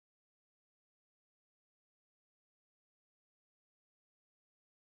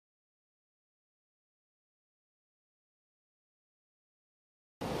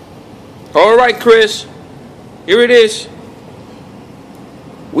All right, Chris, here it is.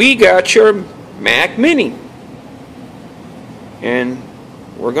 We got your Mac Mini, and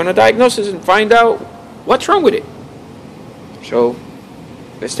we're gonna diagnose this and find out what's wrong with it. So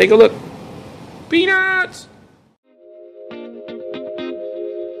let's take a look. Peanuts!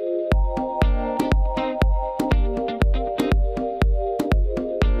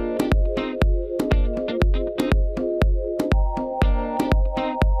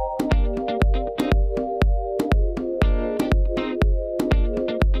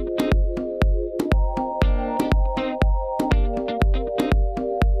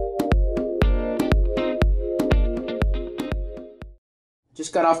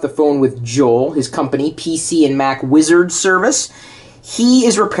 Just got off the phone with Joel, his company, PC and Mac Wizard Service. He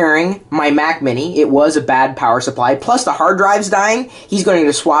is repairing my Mac Mini. It was a bad power supply, plus the hard drive's dying. He's going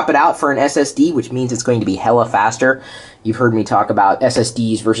to swap it out for an SSD, which means it's going to be hella faster. You've heard me talk about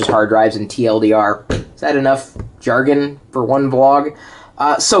SSDs versus hard drives and TLDR. Is that enough jargon for one vlog?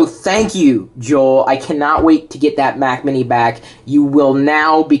 So thank you, Joel. I cannot wait to get that Mac Mini back. You will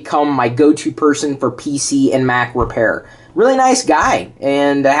now become my go-to person for PC and Mac repair. Really nice guy,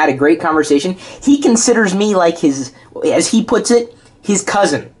 and I had a great conversation. He considers me like his, as he puts it, his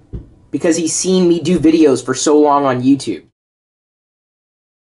cousin, because he's seen me do videos for so long on YouTube.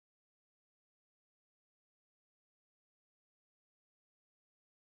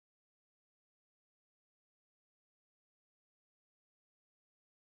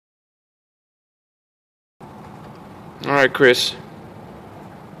 All right, Chris.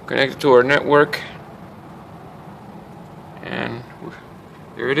 Connected to our network. And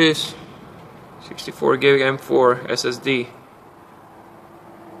here it is, 64 gig M4 SSD.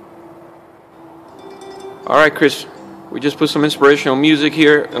 Alright, Chris, we just put some inspirational music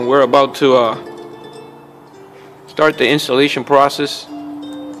here, and we're about to start the installation process.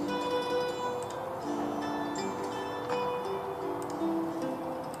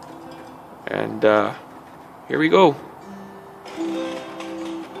 And here we go.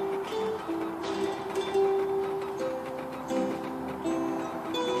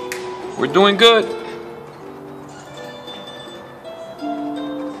 We're doing good.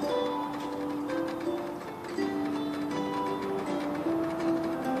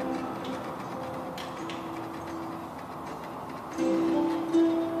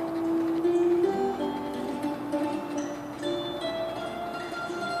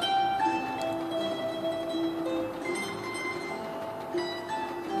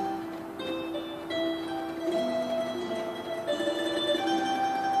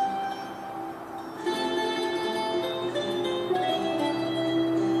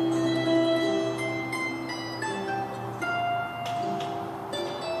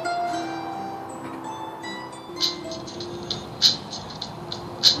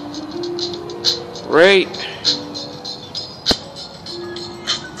 Great.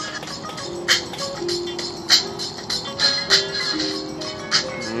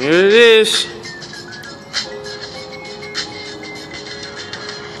 Here it is.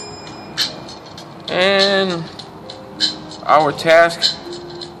 And our task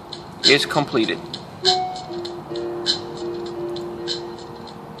is completed.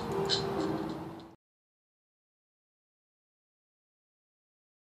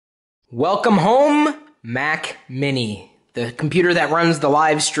 Welcome home, Mac Mini, the computer that runs the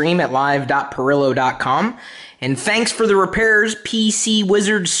live stream at live.pirillo.com. And thanks for the repairs,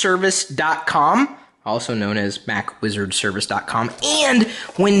 PCWizardService.com, also known as MacWizardService.com. And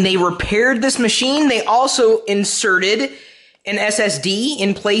when they repaired this machine, they also inserted an SSD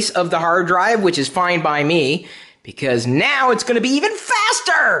in place of the hard drive, which is fine by me, because now it's going to be even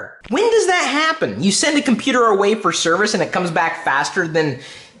faster! When does that happen? You send a computer away for service and it comes back faster than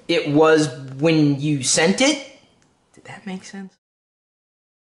it was when you sent it? Did that make sense?